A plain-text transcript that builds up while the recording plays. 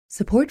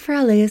Support for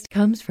LAist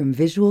comes from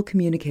Visual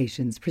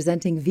Communications,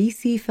 presenting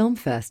VC Film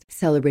Fest,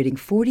 celebrating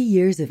 40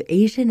 years of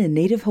Asian and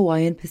Native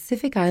Hawaiian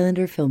Pacific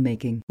Islander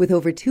filmmaking, with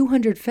over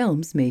 200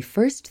 films May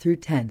 1st through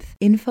 10th.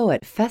 Info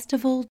at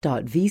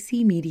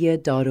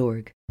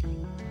festival.vcmedia.org.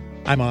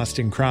 I'm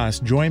Austin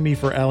Cross. Join me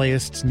for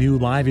LAist's new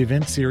live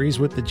event series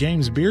with the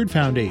James Beard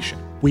Foundation.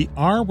 We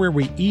Are Where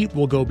We Eat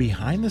will go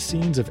behind the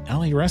scenes of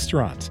LA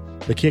restaurants.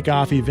 The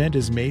kickoff event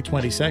is May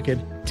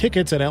 22nd.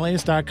 Tickets at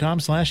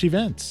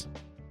laist.com/events.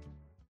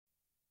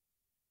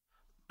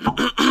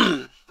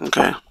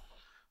 Okay.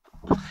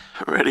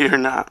 Ready or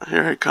not,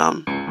 here I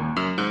come.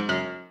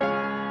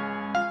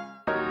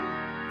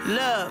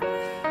 Look.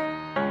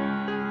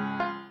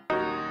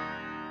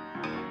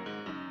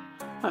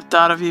 I've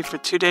thought of you for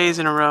 2 days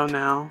in a row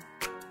now.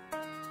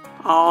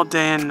 All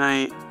day and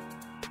night.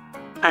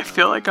 I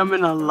feel like I'm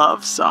in a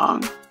love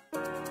song.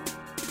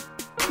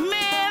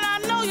 Man, I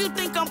know you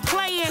think I'm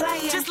playing.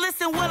 Just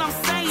listen what I'm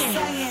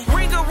saying.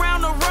 Ring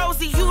around the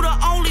rosy, you the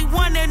only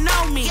one that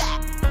know me.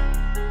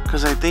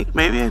 Because I think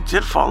maybe I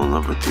did fall in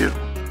love with you.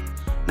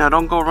 Now,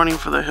 don't go running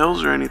for the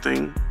hills or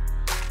anything.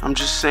 I'm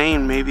just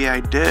saying maybe I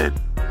did.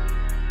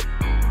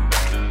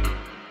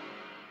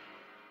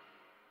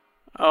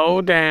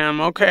 Oh, damn,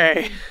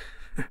 okay.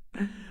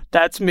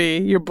 That's me,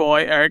 your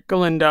boy, Erick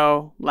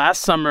Galindo,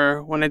 last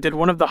summer when I did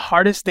one of the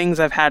hardest things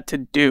I've had to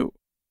do.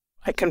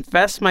 I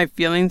confessed my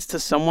feelings to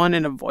someone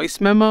in a voice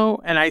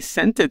memo, and I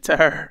sent it to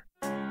her.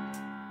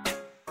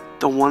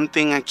 The one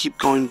thing I keep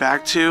going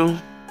back to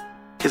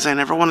is I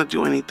never want to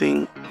do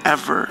anything,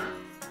 ever,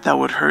 that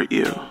would hurt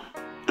you.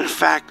 In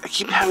fact, I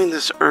keep having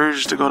this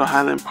urge to go to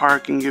Highland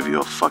Park and give you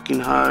a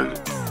fucking hug. I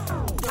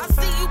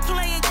see you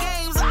playing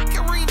games, I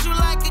can read you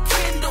like a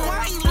Kindle.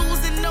 I ain't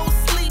losing no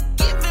sleep,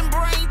 giving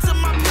brain to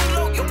my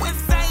pillow. You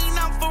insane,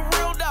 I'm for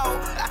real though.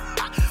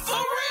 For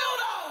real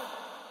though.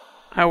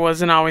 I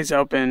wasn't always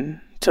open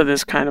to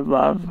this kind of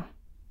love.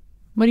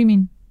 What do you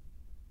mean?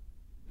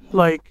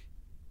 Like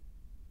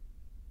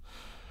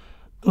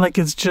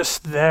it's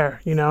just there,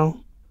 you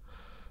know?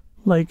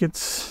 Like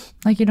it's...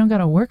 Like you don't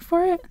gotta work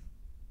for it?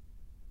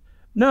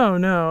 No.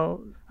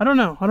 I don't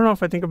know. I don't know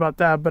if I think about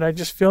that, but I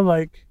just feel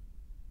like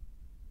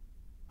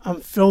I'm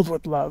filled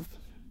with love,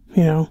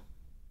 you know?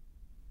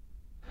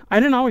 I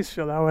didn't always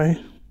feel that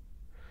way.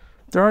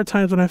 There are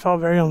times when I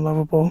felt very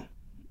unlovable.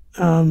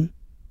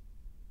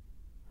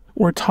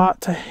 We're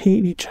taught to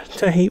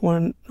hate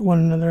one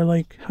another.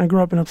 Like, I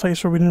grew up in a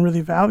place where we didn't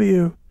really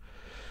value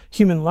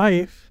human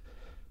life,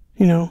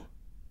 you know?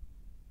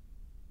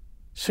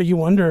 So you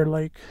wonder,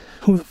 like,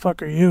 who the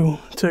fuck are you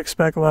to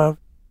expect love?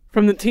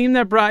 From the team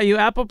that brought you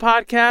Apple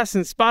Podcasts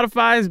and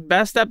Spotify's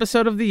best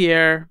episode of the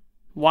year,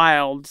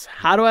 Wild's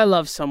How Do I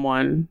Love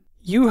Someone,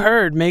 you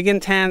heard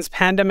Megan Tan's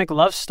pandemic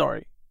love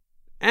story.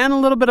 And a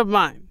little bit of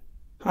mine.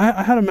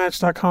 I had a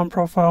Match.com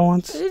profile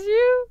once. Did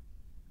you?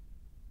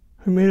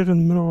 I made it in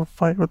the middle of a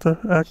fight with the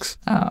ex.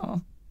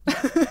 Oh.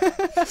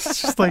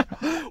 It's just like,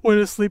 went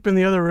to sleep in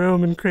the other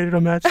room and created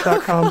a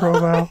Match.com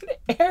profile.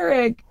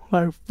 Eric.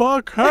 Like,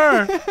 fuck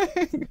her.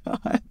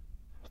 God.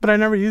 But I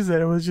never used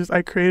it. It was just,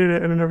 I created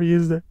it and I never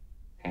used it.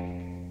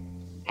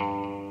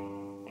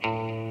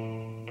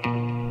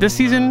 This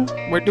season,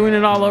 we're doing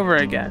it all over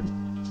again.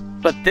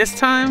 But this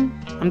time,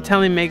 I'm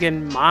telling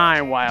Megan my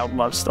wild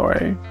love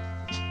story.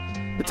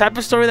 The type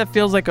of story that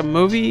feels like a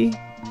movie,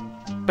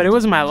 but it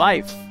was my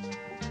life.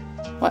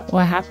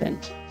 What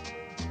happened?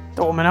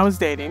 The woman I was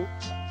dating,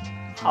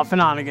 off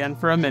and on again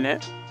for a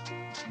minute,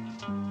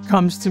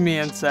 comes to me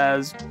and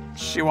says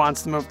she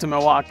wants to move to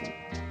Milwaukee.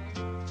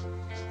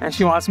 And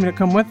she wants me to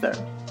come with her.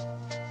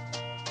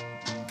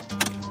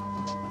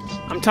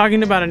 I'm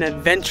talking about an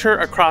adventure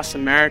across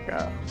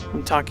America.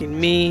 I'm talking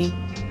me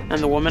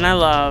and the woman I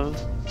love,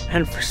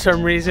 and for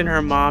some reason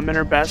her mom and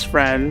her best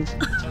friend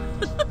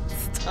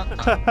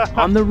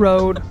on the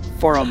road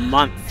for a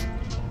month.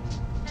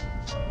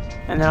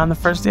 And then on the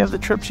first day of the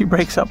trip, she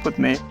breaks up with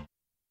me.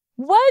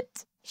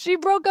 What? She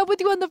broke up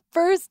with you on the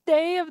first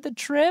day of the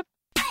trip?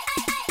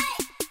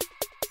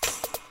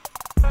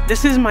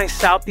 This is my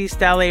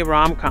Southeast LA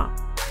rom-com.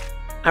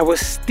 I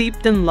was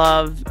steeped in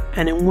love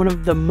and in one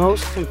of the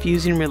most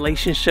confusing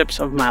relationships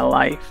of my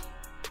life.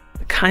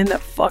 The kind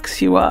that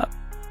fucks you up.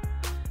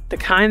 The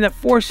kind that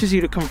forces you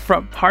to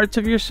confront parts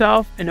of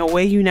yourself in a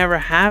way you never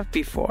have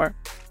before.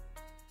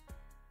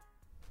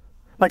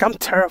 Like, I'm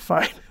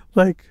terrified,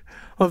 like,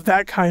 of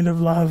that kind of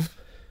love,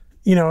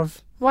 you know.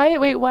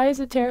 Why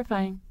is it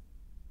terrifying?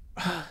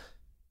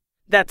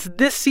 That's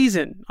this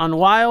season on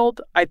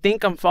Wild, I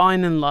Think I'm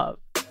Falling in Love.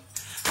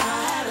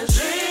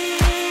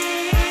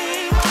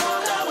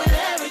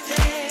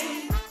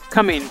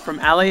 Coming from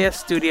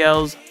LAist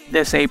Studios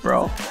this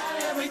April.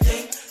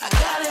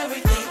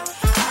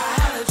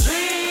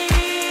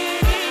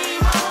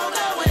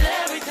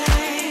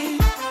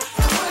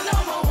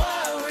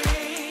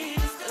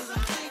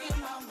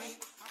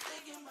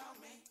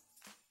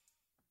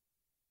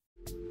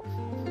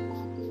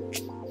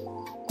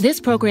 This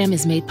program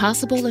is made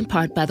possible in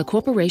part by the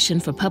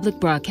Corporation for Public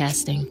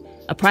Broadcasting,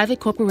 a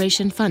private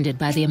corporation funded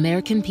by the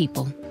American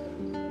people.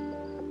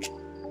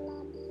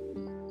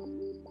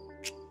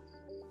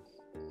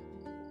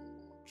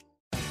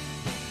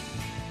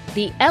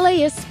 The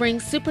LAist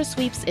Spring Super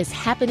Sweeps is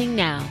happening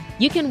now.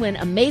 You can win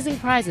amazing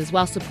prizes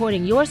while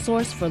supporting your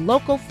source for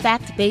local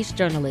fact-based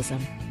journalism.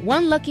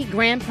 One lucky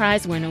grand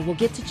prize winner will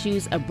get to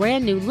choose a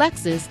brand new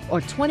Lexus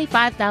or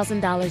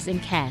 $25,000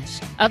 in cash.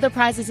 Other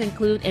prizes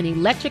include an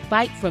electric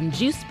bike from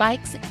Juice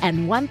Bikes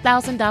and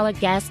 $1,000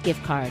 gas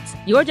gift cards.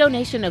 Your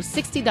donation of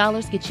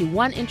 $60 gets you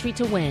one entry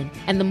to win,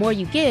 and the more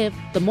you give,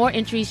 the more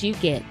entries you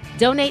get.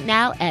 Donate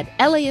now at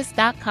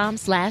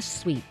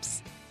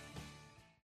LAist.com/sweeps.